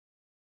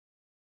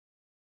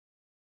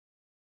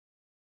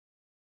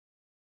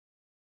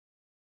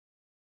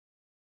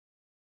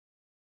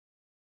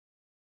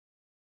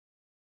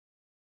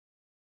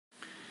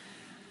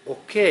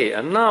Okay,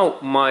 and now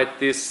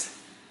this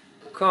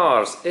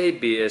car's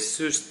ABS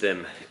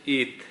system,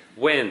 it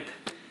went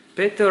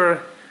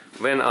better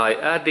when I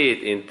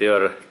added in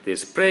there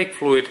this brake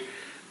fluid.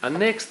 And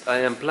next I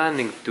am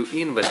planning to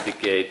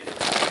investigate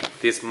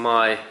this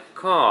my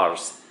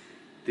car's,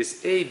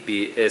 this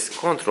ABS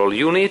control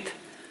unit,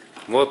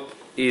 what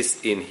is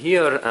in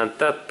here, and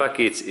that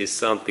package is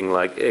something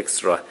like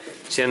extra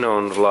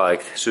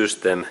Xenon-like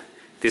system.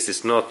 This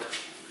is not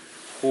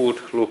good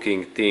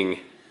looking thing.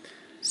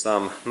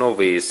 Some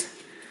novice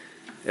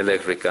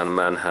electrical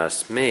man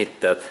has made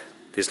that.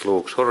 This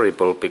looks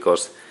horrible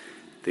because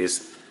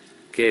these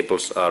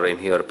cables are in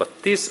here,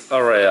 but this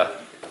area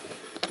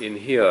in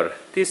here,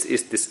 this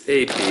is this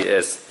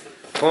ABS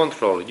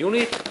control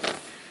unit.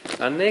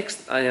 And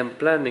next I am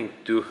planning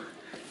to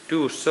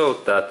do so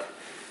that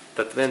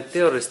when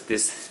there is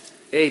this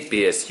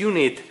ABS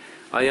unit,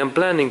 I am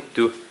planning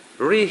to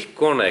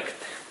reconnect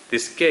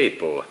this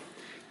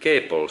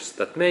cables,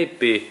 that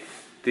maybe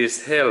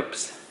this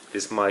helps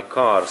this my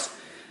car's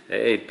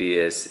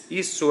ABS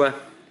issue.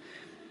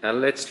 And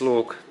let's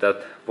look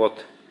that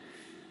what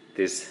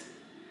this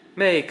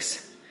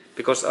makes,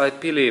 because I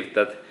believe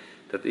that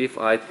if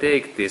I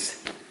take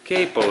these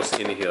cables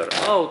in here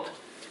out,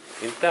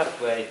 in that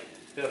way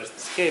there is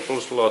this cable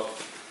slot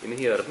in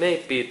here,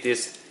 maybe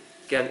this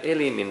can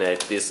eliminate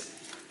this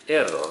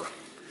error.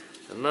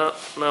 And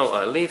now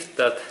I lift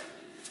that,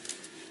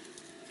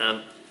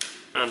 and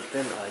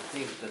then I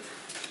think that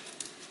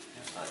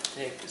if I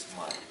take this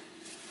my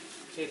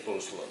cable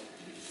slot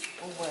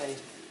away,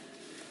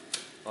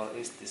 or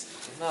is this,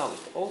 now it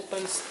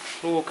opens,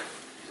 look,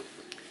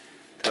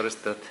 there is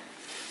that,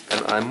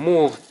 when I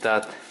move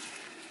that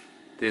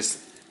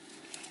this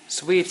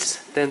switch,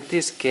 then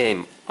this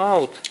came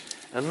out,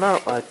 and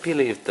now I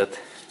believe that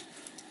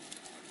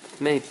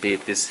maybe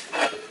this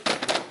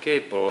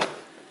cable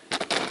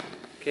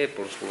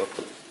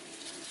slot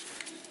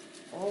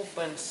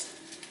opens,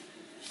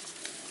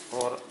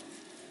 or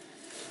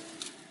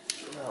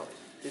now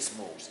this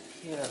moves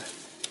here.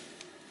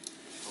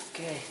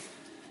 Okay,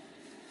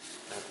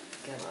 and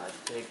can I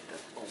take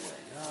that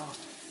away now?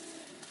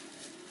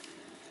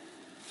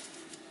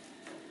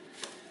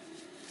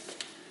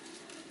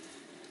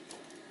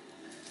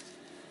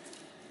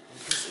 And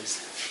this is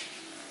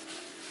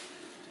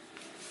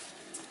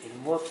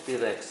in what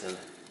direction?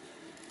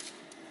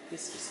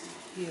 This is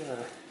in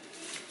here,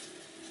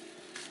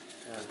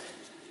 and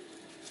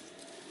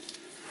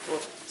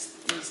what is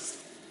this?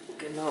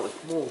 Okay, now it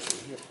moves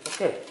in here.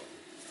 Okay,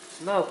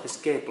 now this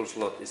cable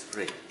slot is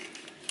free.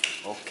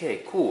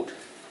 Okay, good.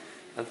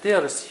 And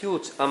there is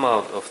huge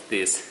amount of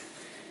these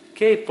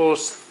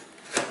cables,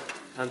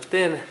 and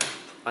then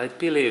I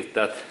believe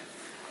that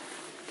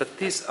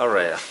this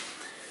area,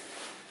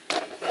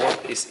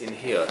 what is in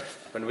here,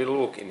 when we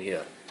look in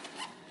here,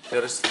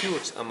 there is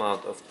huge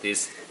amount of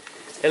these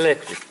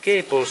electric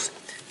cables,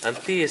 and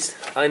these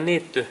I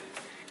need to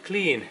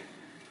clean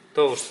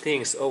those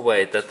things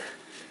away, that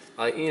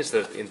I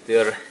insert in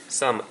there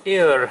some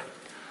air,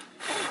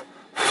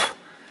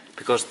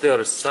 because there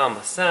is some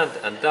sand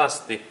and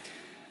dusty,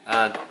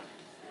 and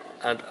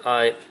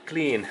I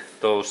clean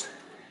those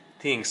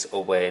things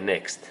away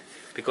next,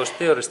 because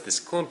there is this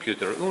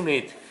computer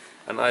unit,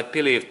 and I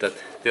believe that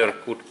there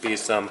could be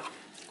some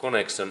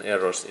connection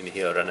errors in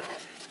here. And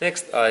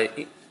next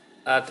I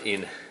add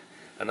in,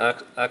 and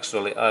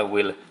actually I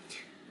will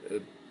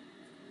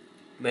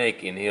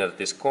make in here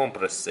this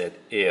compressed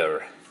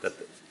air, that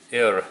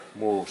air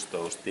moves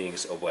those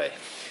things away.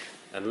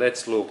 And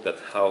let's look at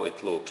how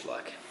it looks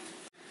like.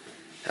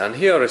 And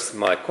here is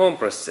my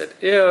compressed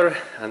air,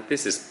 and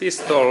this is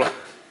pistol,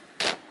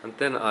 and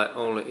then I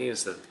only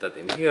insert that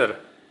in here,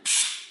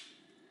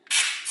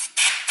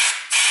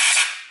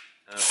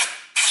 and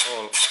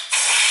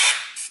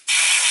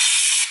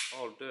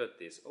all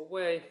dirt is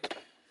away.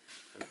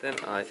 And then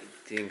I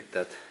think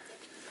that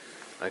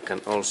I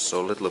can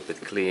also a little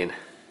bit clean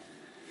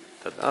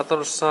that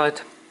other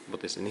side,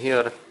 what is in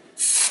here,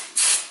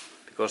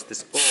 because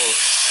this all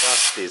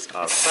dusties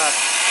are back.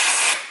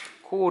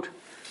 Good.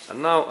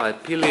 And now I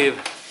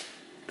believe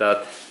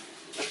that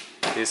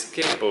these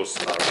cables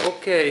are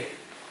okay,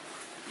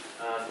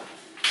 and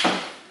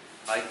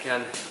I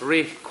can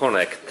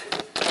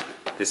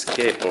reconnect this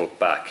cable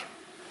back.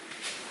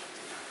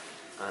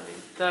 And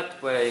in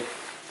that way,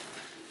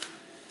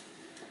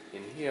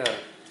 in here,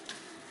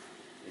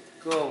 it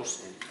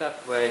goes in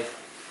that way.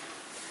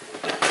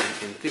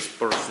 And in this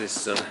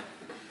position,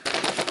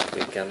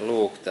 we can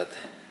look that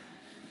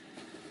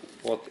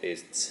what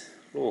it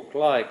look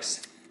like.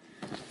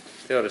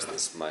 There is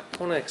this my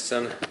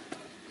connection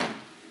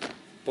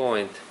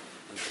point,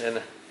 and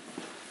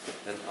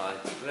then I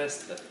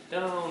press that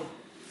down,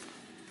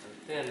 and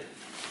then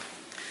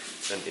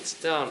when it's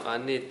down I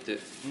need to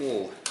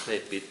move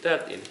maybe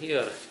that in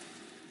here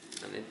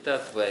and in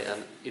that way,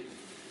 and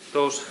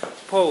those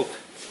both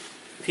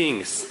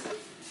things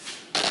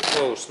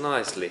goes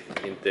nicely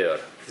in there.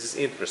 This is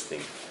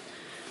interesting,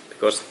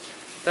 because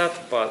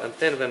that part, and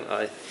then when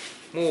I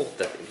move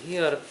that in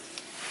here,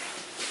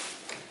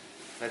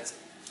 let's,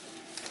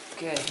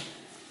 okay,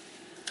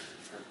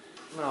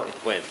 Now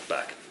it went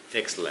back.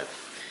 Excellent.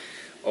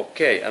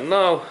 Okay, and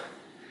now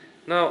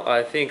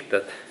I think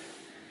that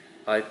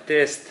I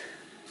test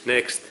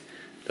next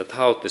that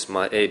how this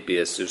my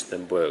ABS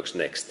system works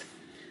next.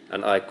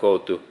 And I go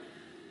to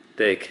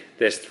take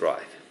test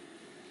drive.